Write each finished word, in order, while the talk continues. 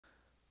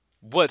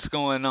What's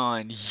going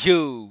on,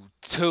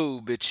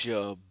 YouTube? It's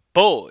your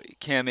boy,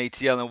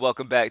 CamATL, and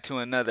welcome back to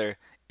another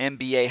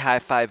NBA High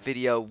Five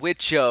video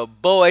with your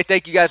boy.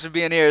 Thank you guys for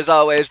being here as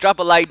always. Drop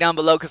a like down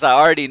below because I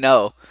already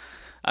know.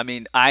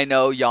 I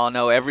know, y'all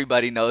know,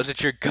 everybody knows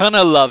that you're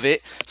gonna love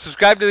it.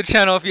 Subscribe to the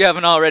channel if you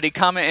haven't already.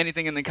 Comment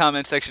anything in the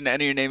comment section to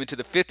enter your name into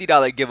the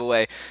 $50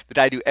 giveaway that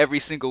I do every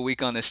single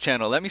week on this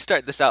channel. Let me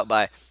start this out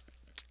by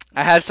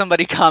I had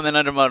somebody comment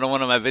under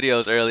one of my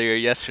videos earlier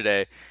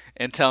yesterday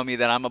and tell me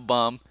that I'm a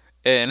bum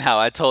and how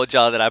I told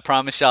y'all that I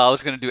promised y'all I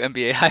was going to do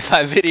NBA High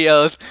Five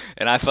videos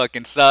and I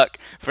fucking suck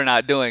for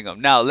not doing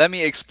them. Now, let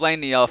me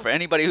explain to y'all. For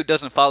anybody who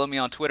doesn't follow me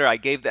on Twitter, I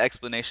gave the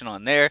explanation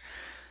on there.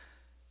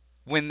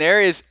 When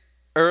there is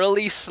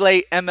early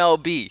slate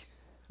MLB,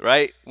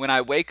 right? When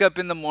I wake up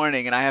in the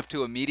morning and I have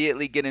to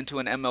immediately get into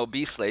an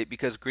MLB slate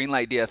because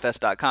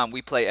greenlightdfs.com,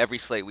 we play every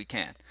slate we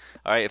can.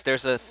 All right, if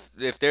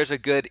there's a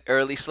good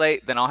early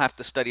slate, then I'll have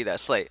to study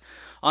that slate.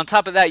 On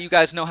top of that, you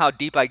guys know how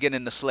deep I get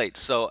into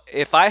slates. So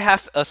if I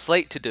have a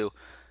slate to do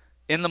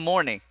in the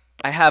morning,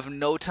 I have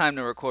no time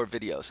to record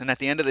videos. And at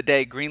the end of the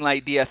day,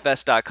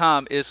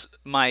 greenlightdfs.com is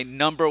my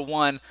number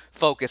one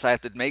focus. I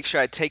have to make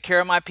sure I take care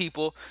of my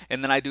people,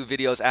 and then I do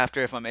videos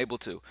after if I'm able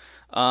to.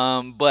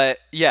 But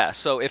yeah,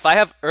 so if I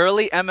have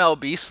early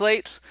MLB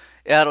slates,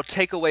 that'll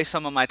take away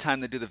some of my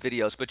time to do the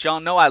videos. But y'all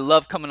know I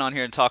love coming on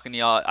here and talking to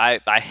y'all.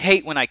 I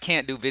hate when I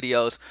can't do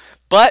videos.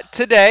 But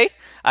today,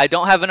 I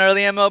don't have an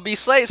early MLB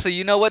slate, so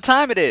you know what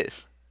time it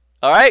is.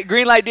 All right,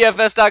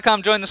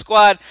 greenlightdfs.com, join the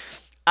squad.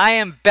 I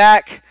am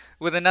back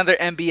with another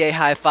NBA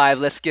High Five.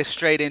 Let's get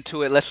straight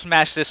into it. Let's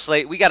smash this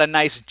slate. We got a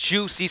nice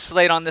juicy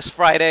slate on this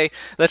Friday.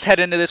 Let's head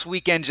into this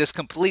weekend just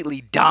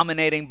completely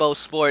dominating both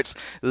sports.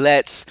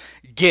 Let's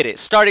get it.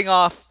 Starting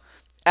off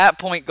at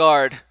point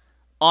guard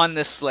on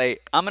this slate,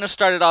 I'm going to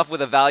start it off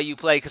with a value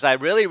play because I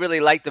really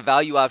like the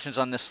value options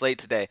on this slate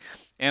today.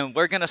 And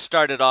we're going to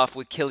start it off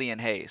with Killian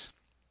Hayes.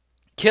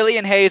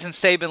 Killian Hayes and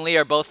Saben Lee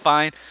are both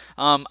fine.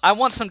 I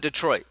want some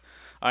Detroit.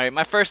 All right,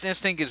 my first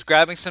instinct is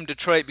grabbing some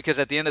Detroit because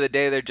at the end of the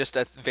day, they're just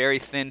a very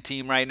thin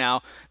team right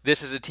now.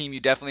 This is a team you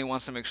definitely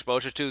want some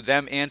exposure to.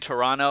 Them and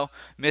Toronto,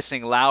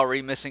 missing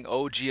Lowry, missing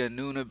OG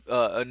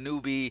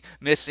Anunoby,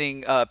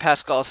 missing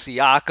Pascal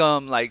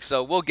Siakam.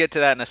 So we'll get to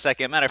that in a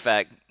second. Matter of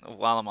fact,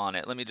 while I'm on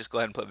it, let me just go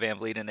ahead and put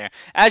VanVleet in there.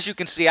 As you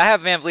can see, I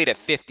have VanVleet at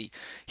 50.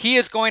 He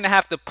is going to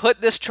have to put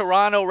this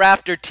Toronto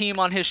Raptor team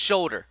on his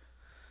shoulder.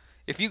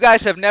 If you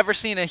guys have never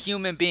seen a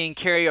human being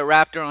carry a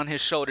Raptor on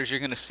his shoulders,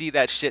 you're going to see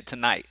that shit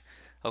tonight.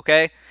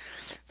 Okay?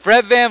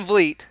 Fred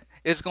VanVleet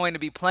is going to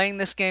be playing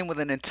this game with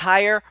an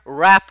entire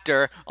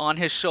Raptor on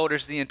his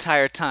shoulders the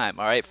entire time.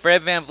 All right?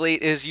 Fred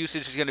VanVleet, his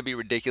usage is going to be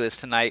ridiculous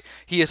tonight.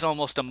 He is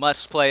almost a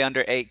must-play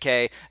under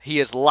 8K. He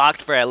is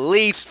locked for at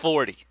least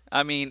 40.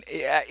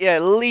 Yeah,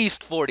 at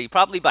least 40,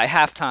 probably by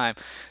halftime.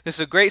 This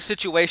is a great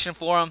situation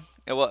for him.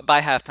 Well,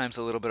 by halftime's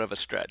a little bit of a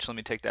stretch. Let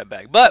me take that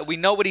back. But we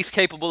know what he's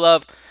capable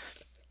of.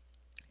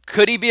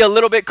 Could he be a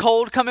little bit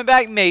cold coming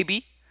back?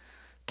 Maybe.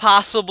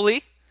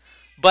 Possibly.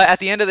 But at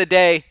the end of the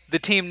day, the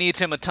team needs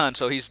him a ton,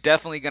 so he's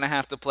definitely going to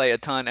have to play a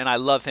ton, and I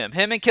love him.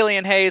 Him and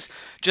Killian Hayes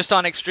just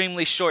on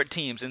extremely short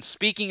teams. And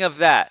speaking of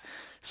that,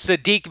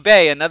 Saddiq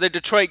Bey, another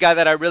Detroit guy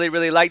that I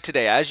really like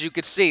today. As you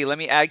could see, let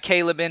me add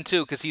Caleb in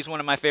too because he's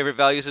one of my favorite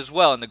values as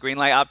well, and the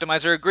Greenlight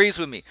Optimizer agrees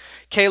with me.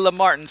 Caleb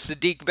Martin,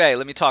 Saddiq Bey,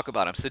 let me talk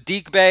about him.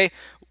 Saddiq Bey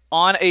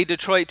on a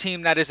Detroit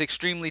team that is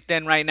extremely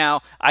thin right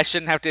now. I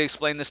shouldn't have to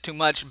explain this too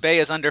much. Bey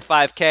is under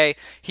 5K.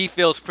 He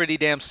feels pretty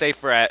damn safe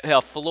for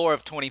a floor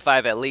of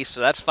 25 at least,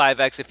 so that's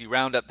 5X if you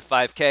round up to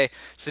 5K.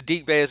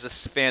 Saddiq Bey is a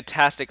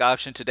fantastic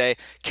option today.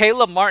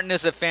 Caleb Martin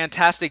is a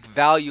fantastic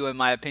value in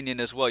my opinion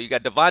as well. You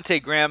got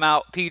Devontae Graham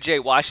out,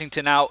 PJ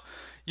Washington out.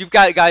 You've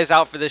got guys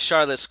out for this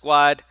Charlotte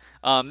squad.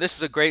 This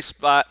is a great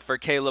spot for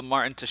Caleb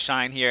Martin to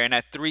shine here. And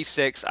at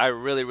 3-6, I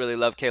really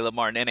love Caleb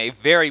Martin. And a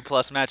very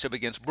plus matchup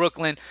against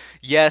Brooklyn.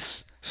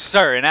 Yes,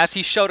 sir. And as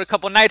he showed a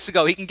couple nights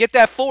ago, he can get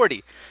that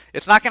 40.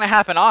 It's not going to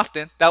happen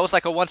often. That was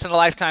like a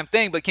once-in-a-lifetime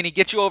thing. But can he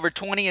get you over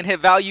 20 and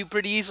hit value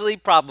pretty easily?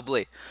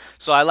 Probably.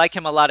 So I like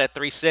him a lot at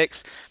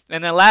 3-6.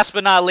 And then last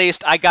but not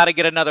least, I got to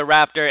get another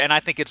Raptor, and I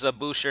think it's a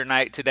Boucher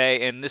night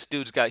today, and this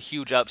dude's got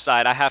huge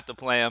upside. I have to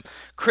play him.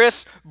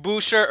 Chris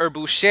Boucher, or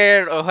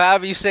Boucher, or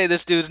however you say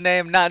this dude's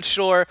name, not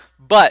sure,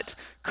 but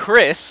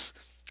Chris,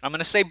 I'm going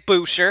to say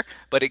Boucher,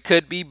 but it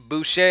could be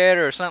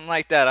Boucher or something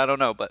like that. I don't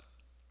know, but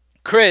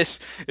Chris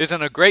is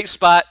in a great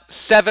spot.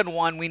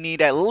 7-1. We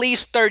need at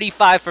least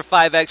 35 for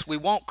 5X. We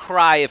won't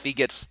cry if he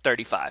gets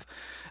 35.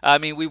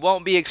 We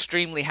won't be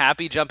extremely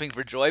happy jumping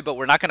for joy, but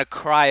we're not going to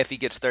cry if he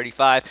gets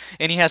 35.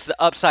 And he has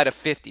the upside of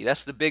 50.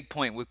 That's the big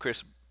point with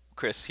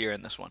Chris here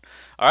in this one.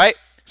 All right?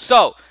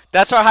 So,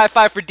 that's our high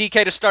five for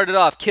DK to start it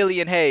off.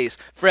 Killian Hayes,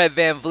 Fred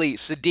VanVleet,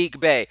 Saddiq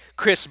Bey,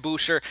 Chris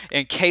Boucher,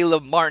 and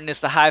Caleb Martin is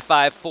the high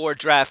five for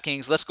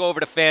Draftkings. Let's go over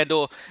to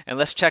FanDuel, and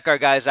let's check our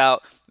guys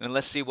out, and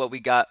let's see what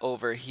we got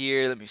over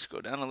here. Let me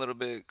scroll down a little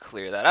bit,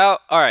 clear that out.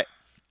 All right.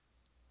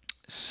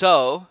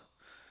 So,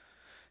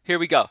 here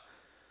we go.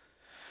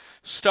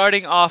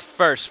 starting off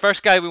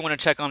first guy we want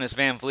to check on is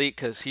Van Vliet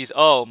because he's,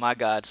 oh my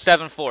God,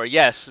 7'4".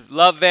 Yes,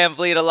 love Van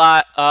Vliet a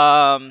lot.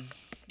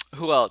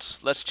 Who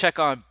else? Let's check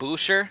on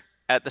Boucher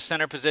at the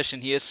center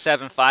position. He is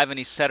 7'5", and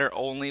he's setter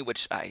only,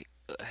 which I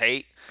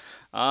hate.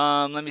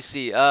 Let me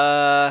see.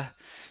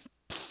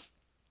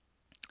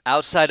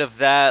 Outside of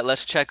that,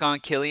 let's check on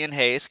Killian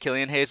Hayes.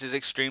 Killian Hayes is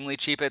extremely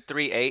cheap at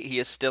 3'8". He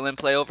is still in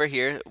play over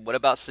here. What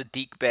about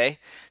Sadiq Bey?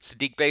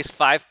 Sadiq Bey's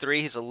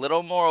 5'3". He's a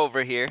little more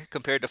over here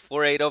compared to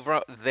 4'8"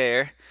 over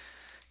there.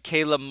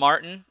 Caleb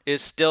Martin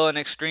is still an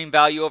extreme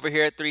value over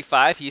here at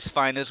 3'5". He's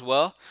fine as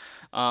well.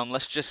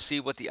 Let's just see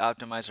what the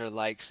optimizer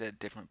likes at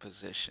different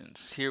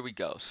positions. Here we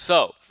go.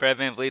 So, Fred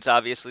VanVleet's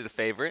obviously the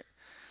favorite.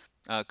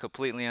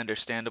 Completely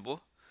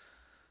understandable.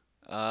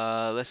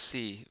 Let's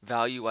see,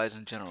 value-wise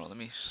in general. Let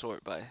me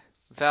sort by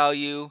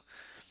value.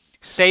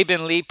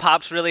 Saban Lee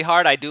pops really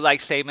hard. I do like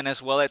Saban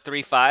as well at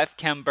 3'5".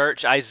 Kem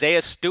Birch,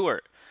 Isaiah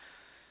Stewart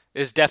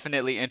is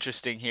definitely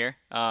interesting here.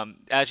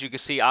 As you can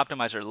see,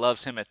 Optimizer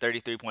loves him at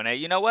 33.8.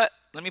 You know what?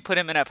 Let me put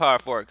him in at power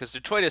forward because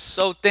Detroit is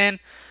so thin.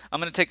 I'm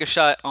going to take a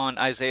shot on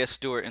Isaiah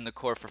Stewart in the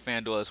core for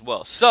FanDuel as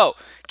well. So,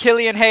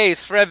 Killian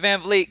Hayes, Fred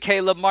VanVleet,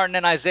 Caleb Martin,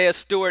 and Isaiah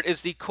Stewart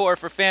is the core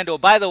for FanDuel.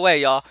 By the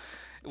way, y'all,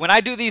 when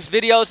I do these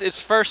videos, it's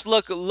first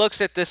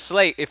looks at this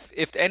slate.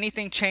 If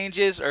anything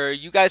changes or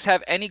you guys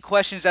have any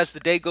questions as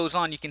the day goes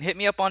on, you can hit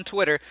me up on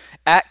Twitter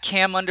at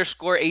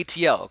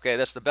 @cam_ATL. Okay,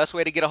 that's the best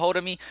way to get a hold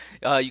of me.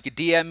 You could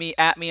DM me,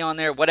 at me on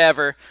there,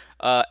 whatever,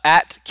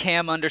 at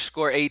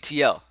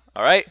 @cam_ATL.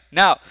 All right,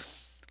 now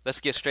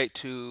let's get straight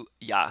to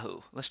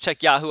Yahoo. Let's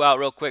check Yahoo out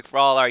real quick for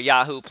all our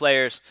Yahoo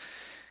players.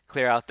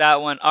 Clear out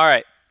that one. All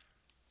right.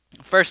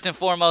 First and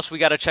foremost, we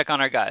got to check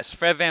on our guys.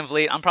 Fred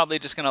VanVleet, I'm probably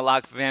just going to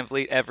lock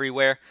VanVleet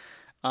everywhere.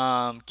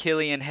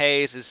 Killian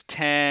Hayes is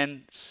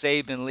 10.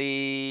 Saban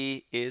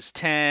Lee is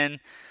 10.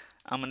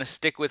 I'm going to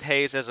stick with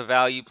Hayes as a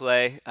value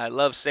play. I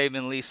love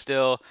Saban Lee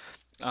still.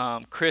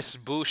 Chris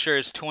Boucher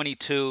is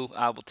 22.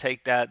 I will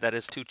take that. That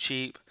is too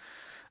cheap.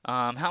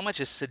 How much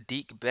is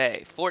Sadiq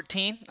Bey?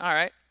 14? All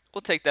right.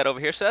 We'll take that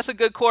over here. So that's a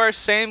good core.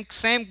 Same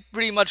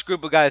pretty much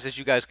group of guys as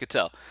you guys could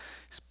tell.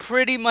 It's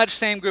pretty much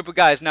same group of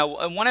guys.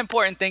 Now, one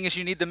important thing is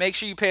you need to make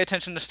sure you pay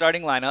attention to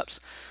starting lineups.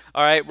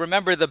 All right.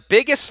 Remember, the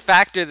biggest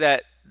factor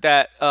that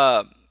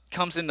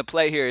comes into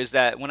play here is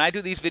that when I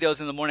do these videos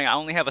in the morning, I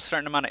only have a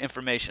certain amount of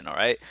information. All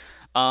right.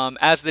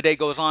 As the day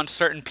goes on,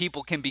 certain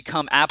people can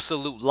become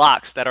absolute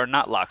locks that are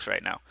not locks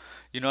right now.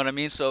 You know what I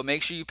mean? So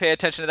make sure you pay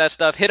attention to that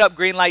stuff. Hit up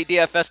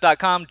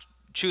greenlightdfs.com.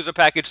 Choose a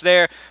package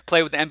there,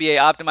 play with the NBA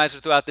optimizer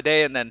throughout the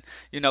day, and then,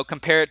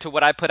 compare it to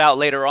what I put out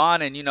later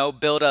on and,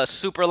 build a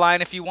super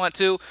line if you want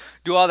to.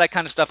 Do all that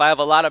kind of stuff. I have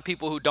a lot of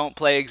people who don't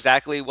play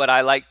exactly what I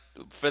like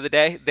for the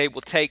day. They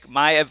will take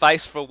my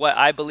advice for what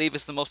I believe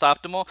is the most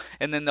optimal,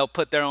 and then they'll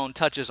put their own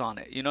touches on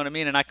it. You know what I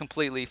mean? And I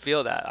completely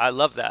feel that. I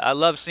love that. I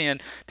love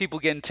seeing people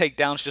getting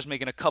takedowns just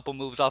making a couple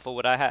moves off of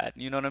what I had.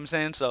 You know what I'm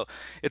saying? So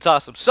it's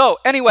awesome. So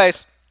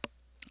anyways,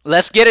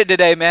 let's get it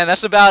today, man.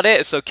 That's about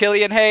it. So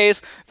Killian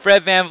Hayes,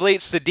 Fred VanVleet,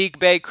 Sadiq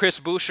Bey, Chris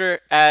Boucher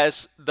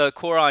as the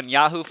core on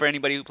Yahoo for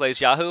anybody who plays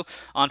Yahoo.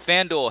 On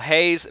FanDuel,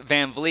 Hayes,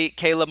 VanVleet,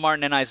 Caleb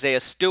Martin, and Isaiah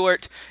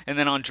Stewart. And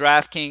then on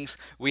Draftkings,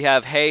 we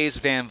have Hayes,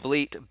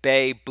 VanVleet,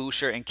 Bey,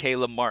 Boucher, and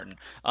Caleb Martin.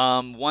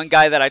 One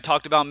guy that I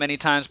talked about many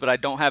times, but I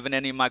don't have in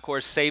any of my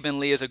cores, Saban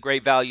Lee is a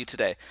great value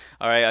today.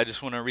 All right, I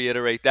just want to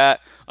reiterate that.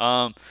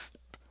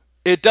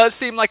 It does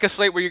seem like a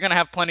slate where you're going to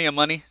have plenty of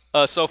money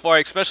so far,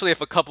 especially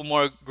if a couple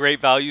more great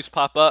values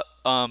pop up.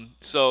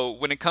 So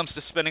when it comes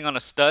to spending on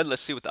a stud,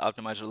 let's see what the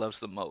optimizer loves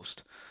the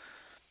most.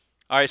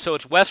 All right, so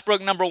it's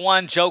Westbrook number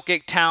 1,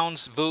 Jokic,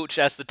 Towns, Vooch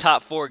as the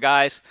top 4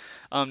 guys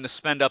to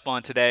spend up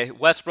on today.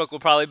 Westbrook will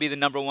probably be the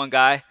number 1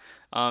 guy.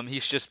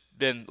 He's just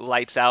been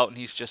lights out, and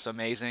he's just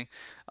amazing.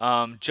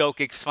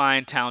 Jokic's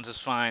fine. Towns is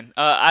fine.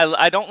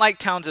 I don't like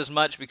Towns as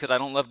much because I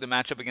don't love the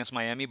matchup against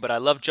Miami, but I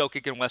love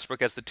Jokic and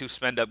Westbrook as the 2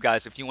 spend-up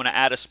guys if you want to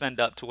add a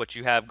spend-up to what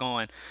you have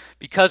going.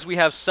 Because we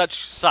have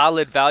such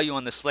solid value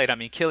on the slate, I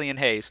mean, Killian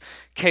Hayes,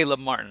 Caleb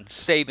Martin,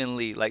 Saban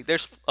Lee, like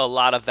there's a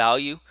lot of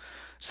value.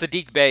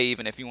 Sadiq Bey,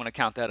 even if you want to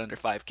count that under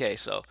 5K.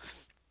 So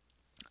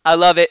I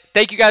love it.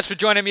 Thank you guys for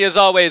joining me as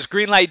always.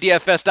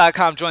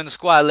 Greenlightdfs.com. Join the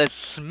squad. Let's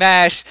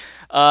smash.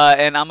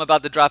 And I'm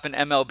about to drop an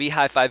MLB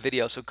high five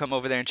video, so come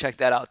over there and check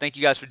that out. Thank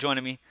you guys for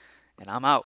joining me, and I'm out.